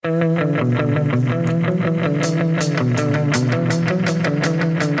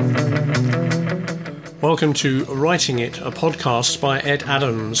Welcome to Writing It, a podcast by Ed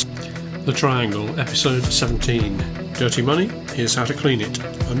Adams. The Triangle, episode 17. Dirty Money, Here's How to Clean It,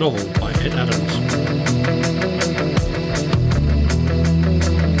 a novel by Ed Adams.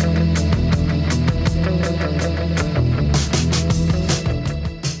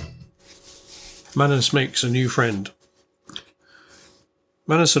 Manners makes a new friend.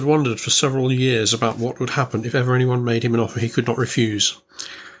 Manners had wondered for several years about what would happen if ever anyone made him an offer he could not refuse.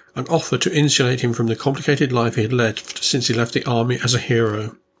 An offer to insulate him from the complicated life he had led since he left the army as a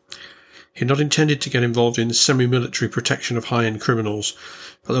hero. He had not intended to get involved in semi-military protection of high-end criminals,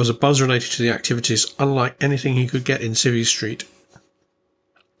 but there was a buzz related to the activities unlike anything he could get in Civvy Street.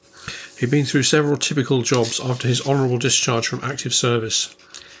 He had been through several typical jobs after his honourable discharge from active service.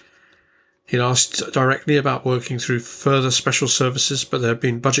 He had asked directly about working through further special services, but there had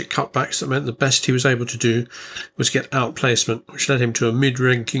been budget cutbacks that meant the best he was able to do was get outplacement, which led him to a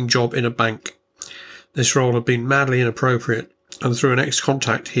mid-ranking job in a bank. This role had been madly inappropriate, and through an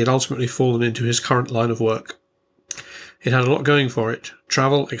ex-contact he had ultimately fallen into his current line of work. It had a lot going for it: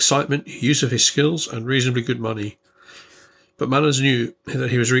 travel, excitement, use of his skills, and reasonably good money. But Manners knew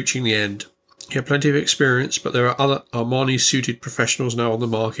that he was reaching the end. He had plenty of experience, but there are other Armani-suited professionals now on the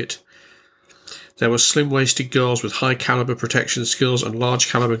market. There were slim-waisted girls with high-caliber protection skills and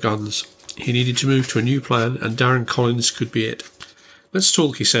large-caliber guns. He needed to move to a new plan, and Darren Collins could be it. "Let's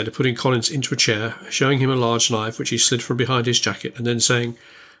talk," he said, putting Collins into a chair, showing him a large knife which he slid from behind his jacket, and then saying,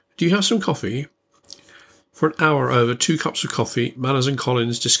 "Do you have some coffee?" For an hour over 2 cups of coffee, Manners and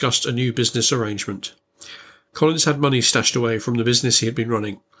Collins discussed a new business arrangement. Collins had money stashed away from the business he had been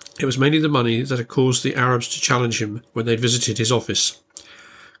running. It was mainly the money that had caused the Arabs to challenge him when they'd visited his office.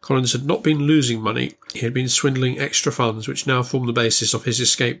 Collins had not been losing money, he had been swindling extra funds which now formed the basis of his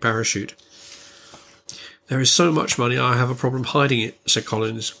escape parachute. "There is so much money I have a problem hiding it," said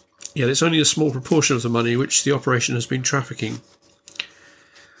Collins. "Yet it's only a small proportion of the money which the operation has been trafficking."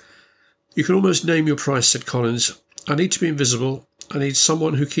 "You can almost name your price," said Collins. "I need to be invisible. I need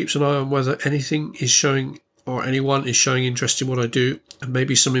someone who keeps an eye on whether anything is showing or anyone is showing interest in what I do, and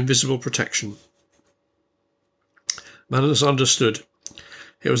maybe some invisible protection." Manners understood.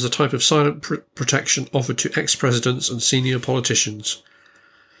 It was the type of silent protection offered to ex-presidents and senior politicians.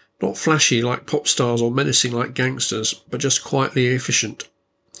 Not flashy like pop stars or menacing like gangsters, but just quietly efficient.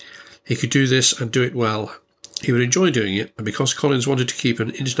 He could do this and do it well. He would enjoy doing it, and because Collins wanted to keep an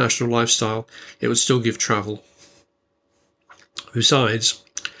international lifestyle, it would still give travel. Besides,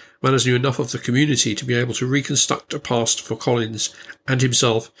 Manners knew enough of the community to be able to reconstruct a past for Collins and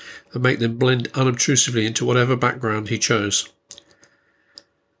himself and make them blend unobtrusively into whatever background he chose.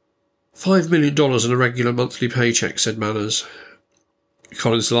 $5 million in a regular monthly paycheck, said Manners.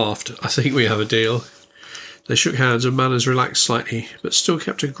 Collins laughed. "I think we have a deal." They shook hands and Manners relaxed slightly, but still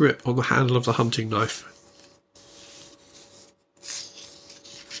kept a grip on the handle of the hunting knife.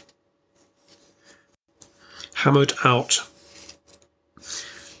 Hammered out.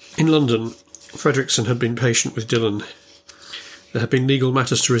 In London, Fredrickson had been patient with Dillon. There had been legal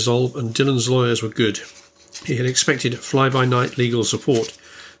matters to resolve, and Dillon's lawyers were good. He had expected fly-by-night legal support,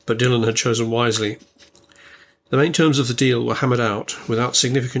 but Dillon had chosen wisely. The main terms of the deal were hammered out, without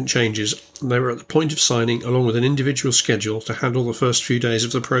significant changes, and they were at the point of signing, along with an individual schedule to handle the first few days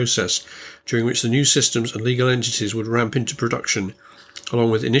of the process, during which the new systems and legal entities would ramp into production,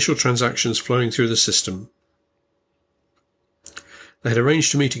 along with initial transactions flowing through the system. They had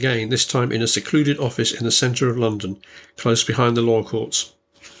arranged to meet again, this time in a secluded office in the centre of London, close behind the law courts.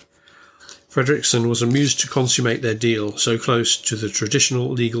 Fredrickson was amused to consummate their deal so close to the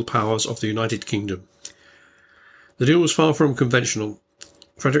traditional legal powers of the United Kingdom. The deal was far from conventional.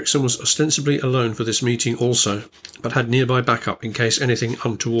 Fredrickson was ostensibly alone for this meeting also, but had nearby backup in case anything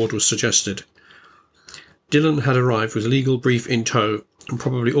untoward was suggested. Dillon had arrived with legal brief in tow, and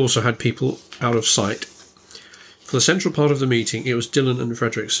probably also had people out of sight. For the central part of the meeting, it was Dillon and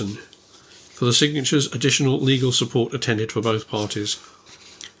Fredrickson. For the signatures, additional legal support attended for both parties.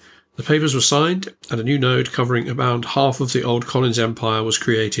 The papers were signed, and a new node covering around half of the old Collins empire was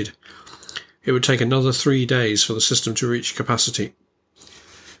created. It would take another 3 days for the system to reach capacity.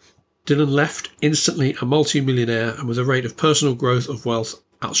 Dillon left instantly a multi-millionaire and with a rate of personal growth of wealth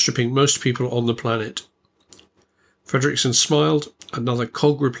outstripping most people on the planet. Fredrickson smiled, another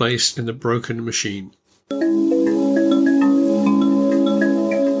cog replaced in the broken machine.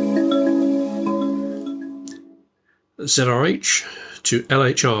 ZRH to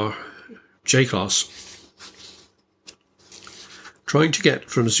LHR, J-Class. Trying to get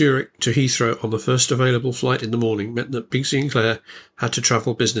from Zurich to Heathrow on the first available flight in the morning meant that Bigsy and Claire had to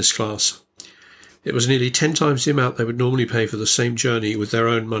travel business class. It was nearly 10 times the amount they would normally pay for the same journey with their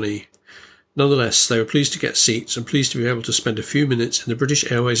own money. Nonetheless, they were pleased to get seats and pleased to be able to spend a few minutes in the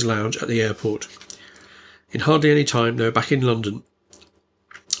British Airways lounge at the airport. In hardly any time, they were back in London.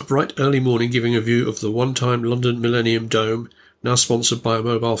 A bright early morning giving a view of the one-time London Millennium Dome, now sponsored by a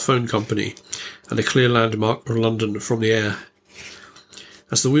mobile phone company, and a clear landmark of London from the air.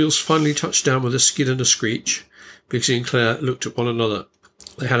 As the wheels finally touched down with a skid and a screech, Bigsy and Claire looked at one another.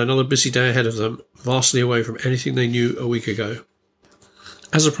 They had another busy day ahead of them, vastly away from anything they knew a week ago.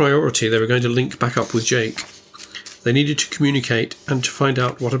 As a priority, they were going to link back up with Jake. They needed to communicate and to find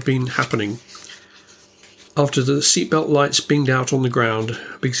out what had been happening. After the seatbelt lights binged out on the ground,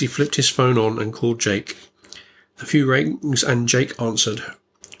 Bigsy flipped his phone on and called Jake. A few rings and Jake answered.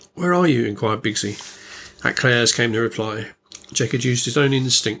 "Where are you?" inquired Bigsy. At Claire's came the reply. Jake had used his own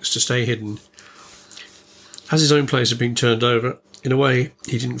instincts to stay hidden. As his own place had been turned over, in a way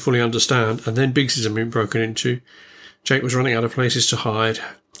he didn't fully understand, and then Bigsy's had been broken into, Jake was running out of places to hide.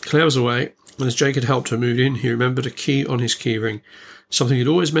 Claire was away, and as Jake had helped her move in, he remembered a key on his keyring, something he'd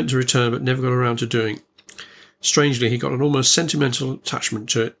always meant to return but never got around to doing. Strangely, he got an almost sentimental attachment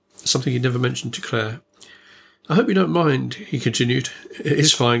to it, something he'd never mentioned to Claire. "I hope you don't mind," he continued. "It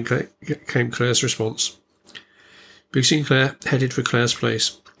is fine," came Claire's response. Bigsy and Claire headed for Claire's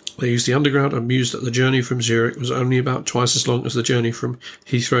place. They used the underground and mused that the journey from Zurich was only about twice as long as the journey from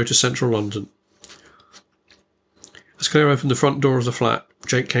Heathrow to central London. As Claire opened the front door of the flat,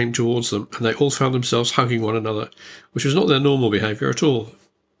 Jake came towards them, and they all found themselves hugging one another, which was not their normal behaviour at all.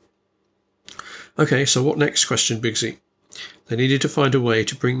 "Okay, so what next?" questioned Bigsy. They needed to find a way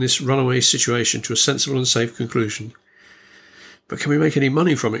to bring this runaway situation to a sensible and safe conclusion. "But can we make any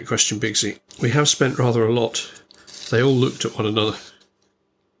money from it?" questioned Bigsy. "We have spent rather a lot." They all looked at one another.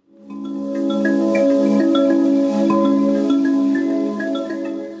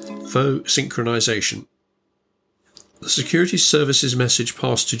 Faux synchronization. The Security Services message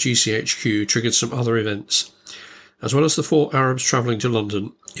passed to GCHQ triggered some other events. As well as the 4 Arabs travelling to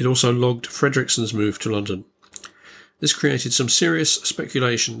London, it also logged Fredrickson's move to London. This created some serious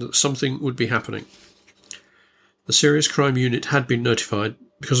speculation that something would be happening. The Serious Crime Unit had been notified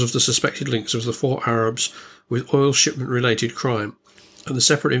because of the suspected links of the 4 Arabs with oil shipment-related crime, and the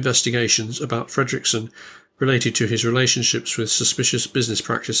separate investigations about Fredrickson related to his relationships with suspicious business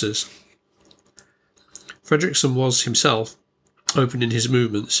practices. Fredrickson was, himself, open in his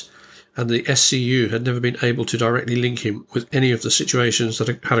movements, and the SCU had never been able to directly link him with any of the situations that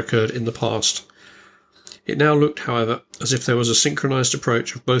had occurred in the past. It now looked, however, as if there was a synchronised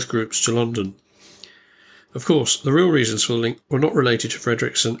approach of both groups to London. Of course, the real reasons for the link were not related to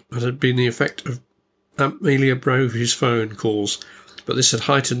Fredrickson, but had been the effect of Amelia Brovey's phone calls, but this had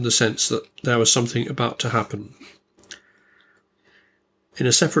heightened the sense that there was something about to happen. In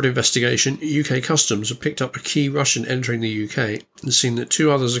a separate investigation, UK Customs had picked up a key Russian entering the UK and seen that 2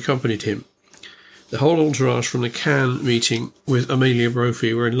 others accompanied him. The whole entourage from the Cannes meeting with Amelia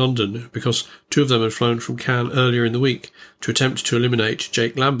Brophy were in London because 2 of them had flown from Cannes earlier in the week to attempt to eliminate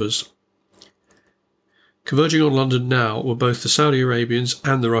Jake Lambers. Converging on London now were both the Saudi Arabians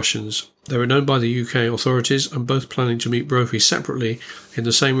and the Russians. They were known by the UK authorities and both planning to meet Brophy separately in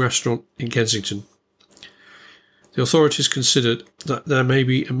the same restaurant in Kensington. The authorities considered that there may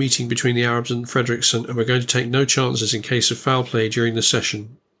be a meeting between the Arabs and Fredrickson and were going to take no chances in case of foul play during the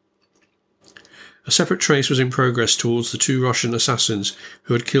session. A separate trace was in progress towards the 2 Russian assassins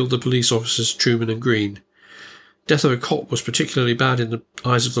who had killed the police officers Truman and Green. Death of a cop was particularly bad in the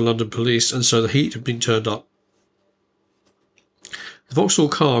eyes of the London police, and so the heat had been turned up. The Vauxhall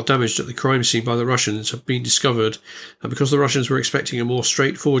car damaged at the crime scene by the Russians had been discovered, and because the Russians were expecting a more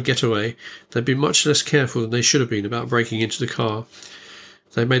straightforward getaway, they'd been much less careful than they should have been about breaking into the car.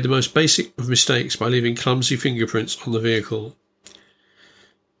 They made the most basic of mistakes by leaving clumsy fingerprints on the vehicle.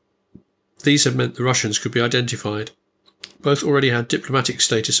 These had meant the Russians could be identified. Both already had diplomatic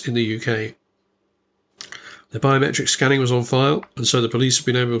status in the UK. Their biometric scanning was on file, and so the police had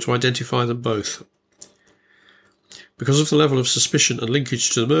been able to identify them both. Because of the level of suspicion and linkage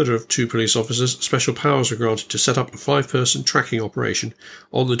to the murder of 2 police officers, special powers were granted to set up a 5-person tracking operation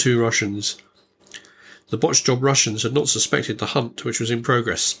on the 2 Russians. The botched job Russians had not suspected the hunt which was in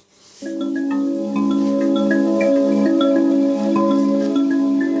progress.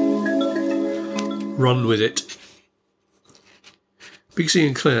 Run with it. Bigsy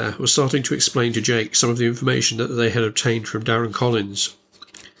and Claire were starting to explain to Jake some of the information that they had obtained from Darren Collins.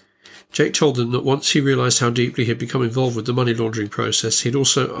 Jake told them that once he realised how deeply he had become involved with the money laundering process, he had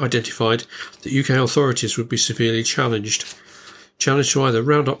also identified that UK authorities would be severely challenged. challenged to either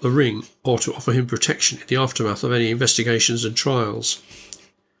round up the ring or to offer him protection in the aftermath of any investigations and trials.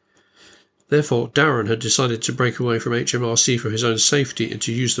 Therefore, Darren had decided to break away from HMRC for his own safety and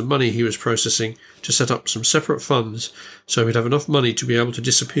to use the money he was processing to set up some separate funds so he'd have enough money to be able to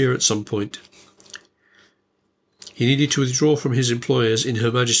disappear at some point. He needed to withdraw from his employers in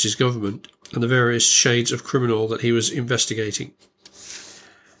Her Majesty's government and the various shades of criminal that he was investigating.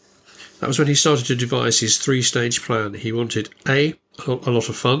 That was when he started to devise his three-stage plan. He wanted A lot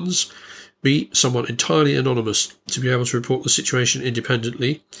of funds, B, someone entirely anonymous to be able to report the situation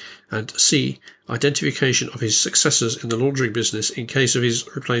independently, and C, identification of his successors in the laundering business in case of his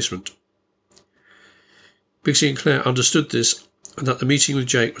replacement. Bigsy and Claire understood this, and that the meeting with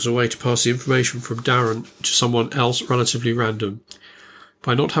Jake was a way to pass the information from Darren to someone else relatively random.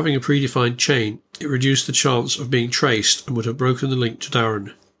 By not having a predefined chain, it reduced the chance of being traced and would have broken the link to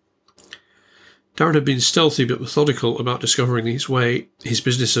Darren. Darren had been stealthy but methodical about discovering his way his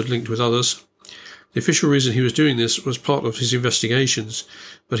business had linked with others. The official reason he was doing this was part of his investigations,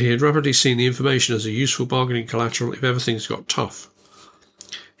 but he had rapidly seen the information as a useful bargaining collateral if ever things got tough.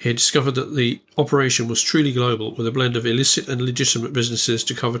 He had discovered that the operation was truly global, with a blend of illicit and legitimate businesses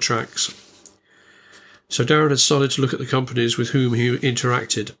to cover tracks. So Darren had started to look at the companies with whom he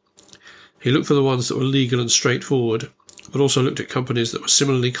interacted. He looked for the ones that were legal and straightforward, but also looked at companies that were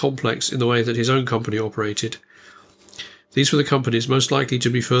similarly complex in the way that his own company operated. These were the companies most likely to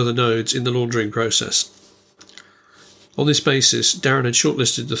be further nodes in the laundering process. On this basis, Darren had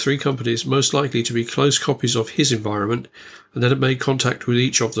shortlisted the 3 companies most likely to be close copies of his environment, and then had made contact with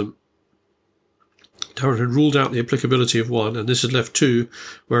each of them. Darren had ruled out the applicability of one, and this had left 2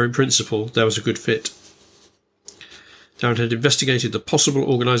 where in principle there was a good fit. Darren had investigated the possible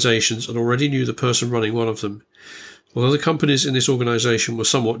organisations and already knew the person running one of them. Although the companies in this organisation were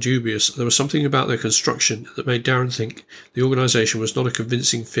somewhat dubious, there was something about their construction that made Darren think the organisation was not a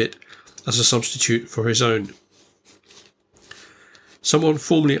convincing fit as a substitute for his own. Someone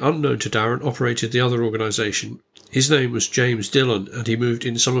formerly unknown to Darren operated the other organisation. His name was James Dillon, and he moved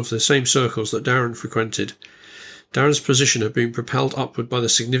in some of the same circles that Darren frequented. Darren's position had been propelled upward by the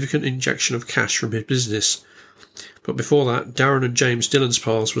significant injection of cash from his business. But before that, Darren and James Dillon's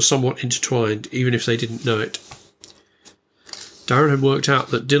paths were somewhat intertwined, even if they didn't know it. Darren had worked out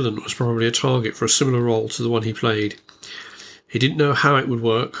that Dillon was probably a target for a similar role to the one he played. He didn't know how it would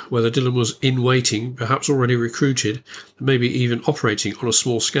work, whether Dillon was in waiting, perhaps already recruited, and maybe even operating on a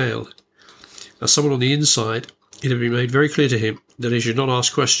small scale. As someone on the inside, it had been made very clear to him that he should not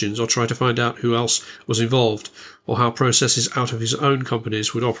ask questions or try to find out who else was involved, or how processes out of his own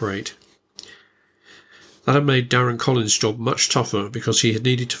companies would operate. That had made Darren Collins' job much tougher because he had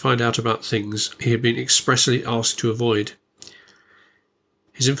needed to find out about things he had been expressly asked to avoid.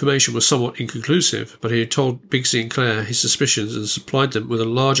 His information was somewhat inconclusive, but he had told Bigsy and Claire his suspicions and supplied them with a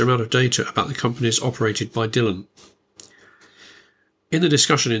large amount of data about the companies operated by Dillon. In the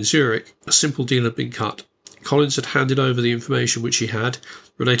discussion in Zurich, a simple deal had been cut. Collins had handed over the information which he had,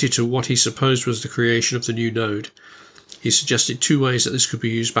 related to what he supposed was the creation of the new node. He suggested 2 ways that this could be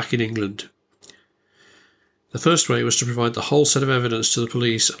used back in England. The first way was to provide the whole set of evidence to the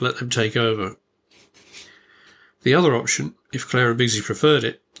police and let them take over. The other option, if Claire and Bigsy preferred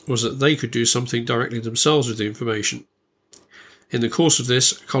it, was that they could do something directly themselves with the information. In the course of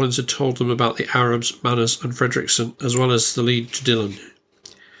this, Collins had told them about the Arabs, Manners and Fredrickson, as well as the lead to Dillon.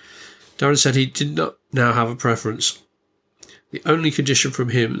 Darren said he did not now have a preference. The only condition from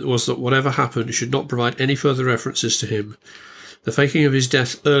him was that whatever happened should not provide any further references to him. The faking of his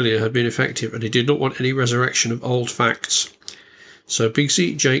death earlier had been effective, and he did not want any resurrection of old facts. So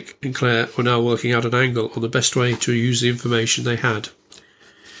Bigsy, Jake and Claire were now working out an angle on the best way to use the information they had.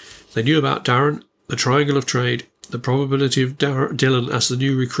 They knew about Darren, the triangle of trade, the probability of Dillon as the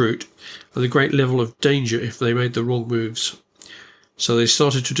new recruit, and the great level of danger if they made the wrong moves. So they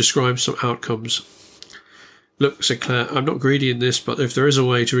started to describe some outcomes. "Look," said Claire, "I'm not greedy in this, but if there is a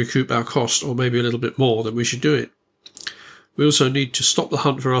way to recoup our cost, or maybe a little bit more, then we should do it. We also need to stop the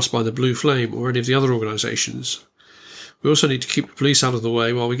hunt for us by the Blue Flame or any of the other organisations. We also need to keep the police out of the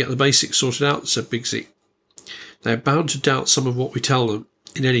way while we get the basics sorted out," said Bigsy. "They are bound to doubt some of what we tell them,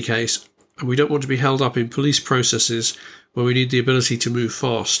 in any case, and we don't want to be held up in police processes where we need the ability to move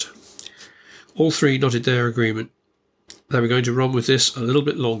fast." All 3 nodded their agreement. They were going to run with this a little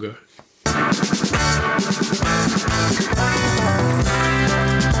bit longer.